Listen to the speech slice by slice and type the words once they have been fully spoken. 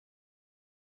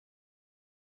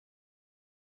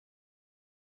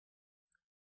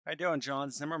How you doing,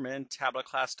 John Zimmerman,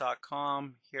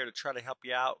 tabletclass.com, here to try to help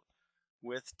you out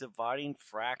with dividing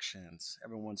fractions.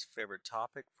 Everyone's favorite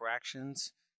topic,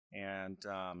 fractions. And,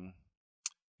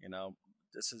 you know,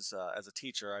 this is, as a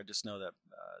teacher, I just know that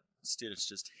students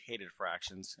just hated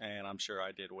fractions, and I'm sure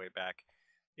I did way back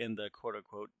in the quote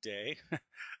unquote day.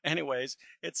 Anyways,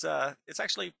 it's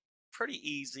actually pretty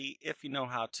easy if you know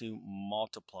how to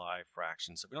multiply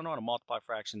fractions. If you don't know how to multiply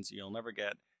fractions, you'll never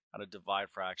get how to divide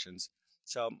fractions.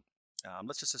 So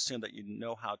let's just assume that you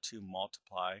know how to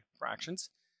multiply fractions.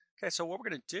 Okay, so what we're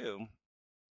going to do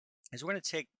is we're going to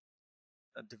take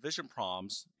division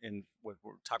problems in what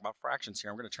we're talking about fractions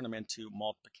here. I'm going to turn them into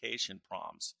multiplication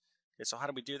problems. Okay, so how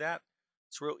do we do that?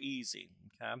 It's real easy.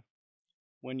 Okay,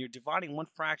 when you're dividing one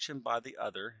fraction by the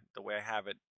other, the way I have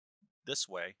it this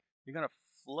way, you're going to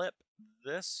flip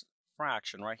this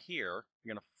fraction right here.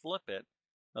 You're going to flip it.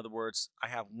 In other words, I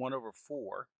have 1 over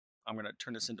 4. I'm going to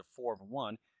turn this into 4 over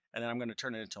 1, and then I'm going to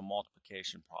turn it into a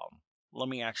multiplication problem. Let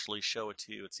me actually show it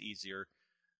to you. It's easier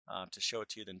to show it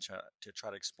to you than to try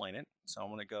to explain it. So I'm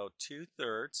going to go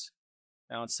 2/3.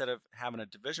 Now, instead of having a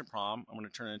division problem, I'm going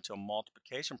to turn it into a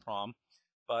multiplication problem.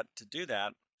 But to do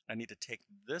that, I need to take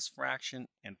this fraction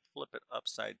and flip it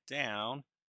upside down.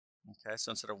 Okay,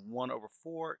 so instead of 1 over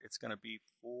 4, it's going to be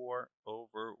 4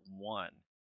 over 1.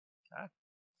 Okay,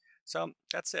 so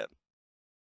that's it.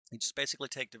 You just basically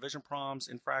take division problems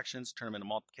in fractions, turn them into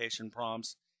multiplication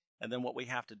problems, and then what we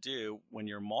have to do when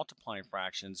you're multiplying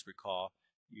fractions, recall,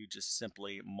 you just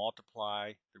simply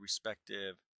multiply the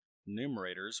respective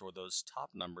numerators, or those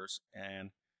top numbers,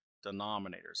 and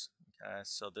denominators. Okay,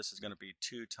 so this is going to be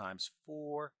 2 times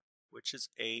 4, which is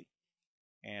 8,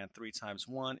 and 3 times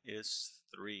 1 is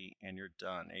 3, and you're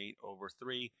done. 8 over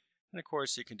 3. And of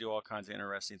course, you can do all kinds of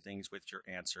interesting things with your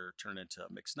answer, turn it into a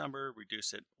mixed number,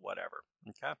 reduce it, whatever.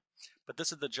 Okay? But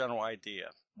this is the general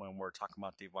idea when we're talking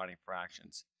about dividing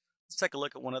fractions. Let's take a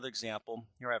look at one other example.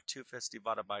 Here I have 2/5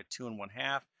 divided by 2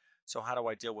 1/2. So how do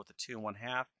I deal with the 2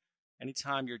 1/2?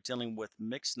 Anytime you're dealing with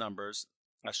mixed numbers,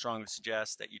 I strongly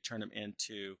suggest that you turn them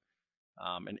into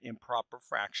an improper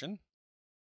fraction.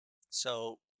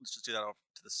 So let's just do that off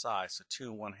to the side. So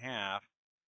 2 1/2.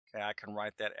 Okay, I can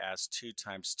write that as 2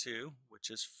 times 2, which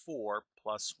is 4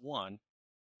 plus 1,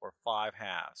 or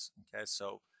 5/2. Okay,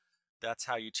 so that's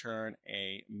how you turn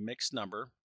a mixed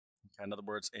number, okay, in other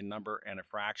words, a number and a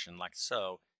fraction, like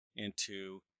so,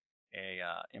 into a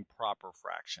improper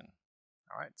fraction.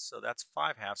 All right, so that's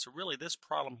 5/2. So really, this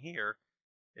problem here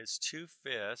is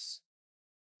 2/5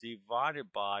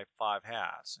 divided by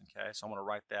 5/2. Okay, so I'm going to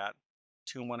write that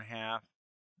 2 1/2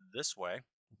 this way.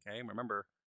 Okay, remember,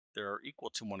 they're equal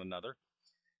to one another.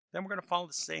 Then we're going to follow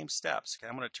the same steps. Okay,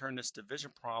 I'm going to turn this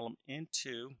division problem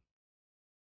into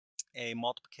a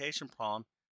multiplication problem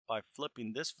by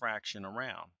flipping this fraction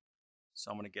around.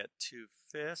 So I'm going to get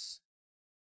 2/5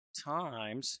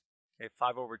 times, okay,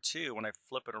 5 over 2. When I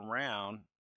flip it around,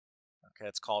 okay,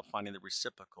 it's called finding the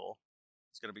reciprocal.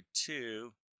 It's going to be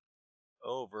 2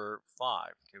 over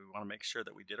 5. Okay, we want to make sure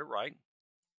that we did it right.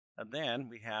 And then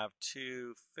we have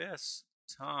 2/5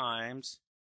 times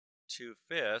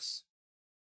 2/5.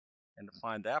 And to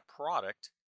find that product,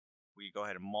 we go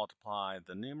ahead and multiply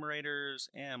the numerators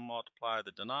and multiply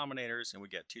the denominators, and we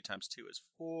get 2 times 2 is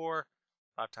 4,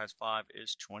 5 times 5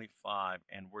 is 25,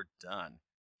 and we're done.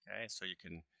 Okay, so you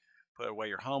can put away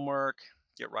your homework,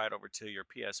 get right over to your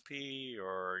PSP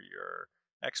or your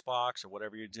Xbox or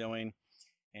whatever you're doing,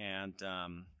 and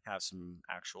have some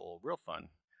actual real fun.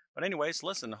 But anyways,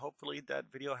 listen, hopefully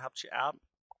that video helped you out.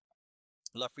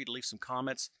 I'd love for you to leave some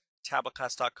comments.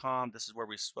 Tabletclass.com. This is where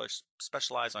we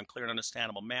specialize on clear and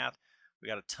understandable math. We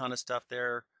got a ton of stuff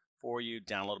there for you,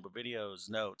 downloadable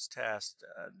videos, notes, tests,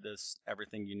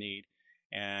 everything you need.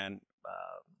 And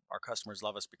our customers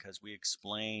love us because we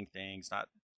explain things, not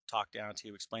talk down to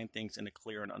you, explain things in a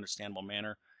clear and understandable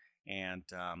manner. And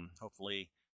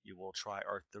hopefully you will try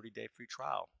our 30-day free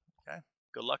trial. Okay?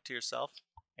 Good luck to yourself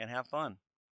and have fun.